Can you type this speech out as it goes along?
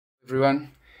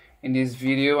everyone. In this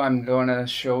video I'm gonna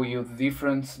show you the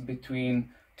difference between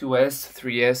 2S,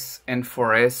 3S and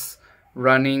 4S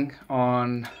running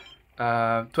on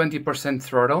 20%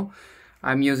 throttle.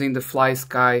 I'm using the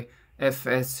Flysky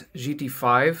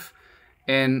FS-GT5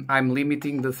 and I'm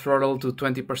limiting the throttle to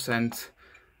 20%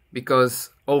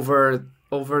 because over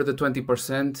the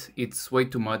 20% it's way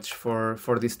too much for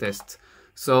this test.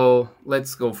 So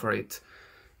let's go for it.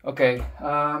 Okay,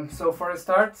 so for a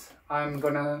start, I'm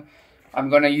gonna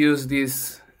use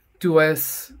this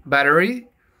 2S battery.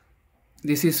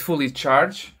 This is fully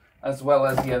charged as well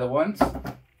as the other ones.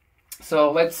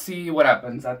 So let's see what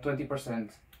happens at 20%.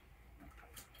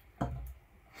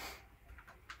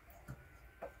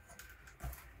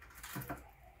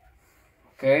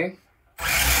 Okay.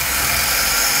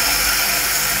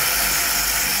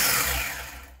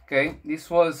 Okay,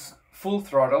 this was full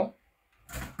throttle.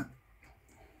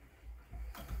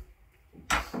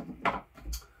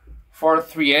 For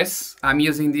 3S, I'm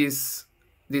using this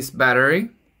battery.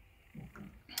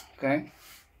 Okay.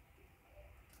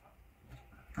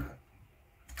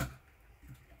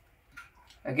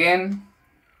 Again,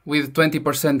 with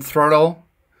 20% throttle,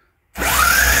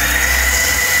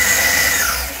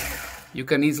 you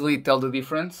can easily tell the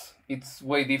difference. It's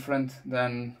way different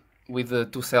than with the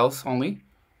 2 cells only.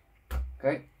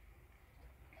 Okay.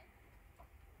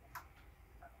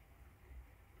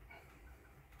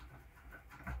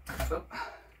 So,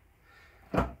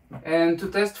 and to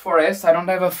test 4S, I don't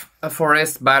have a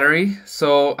 4S battery,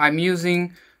 so I'm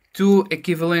using two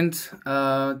equivalent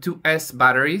 2S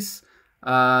batteries.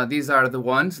 These are the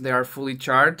ones, they are fully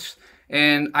charged,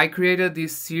 and I created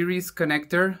this series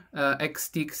connector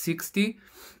XT60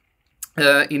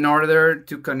 in order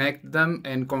to connect them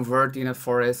and convert in a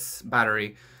 4S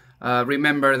battery.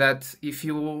 Remember that if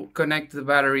you connect the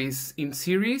batteries in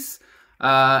series,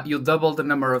 you double the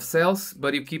number of cells,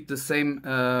 but you keep the same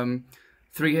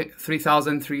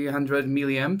 3,300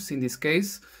 milliamps in this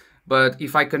case. But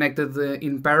if I connected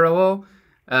in parallel,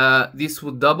 this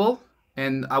would double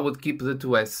and I would keep the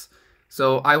 2S.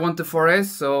 So I want the 4S,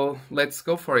 so let's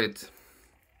go for it.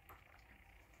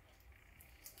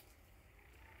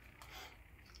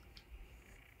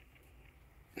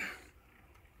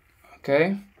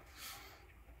 Okay.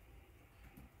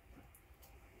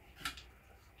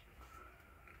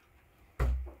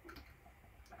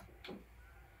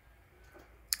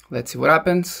 Let's see what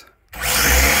happens.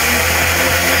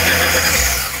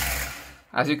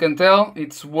 As you can tell,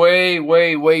 it's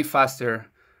way faster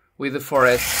with the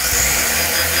 4S.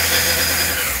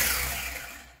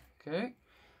 Okay.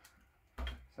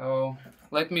 So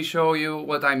let me show you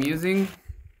what I'm using.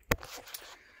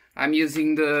 I'm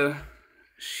using the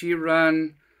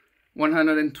Xerun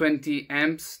 120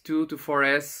 amps 2 to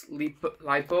 4S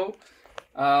LiPO.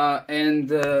 And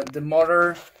the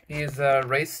motor is a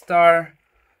Racerstar.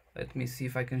 Let me see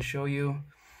if I can show you.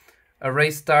 A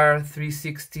Racerstar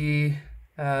 3660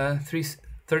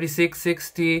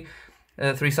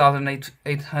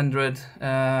 3800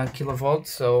 kilovolts.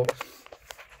 So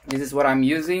this is what I'm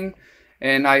using,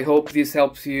 and I hope this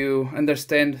helps you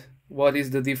understand what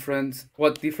is the difference.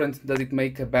 What difference does it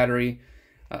make a battery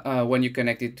when you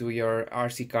connect it to your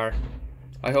RC car?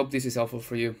 I hope this is helpful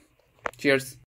for you. Cheers.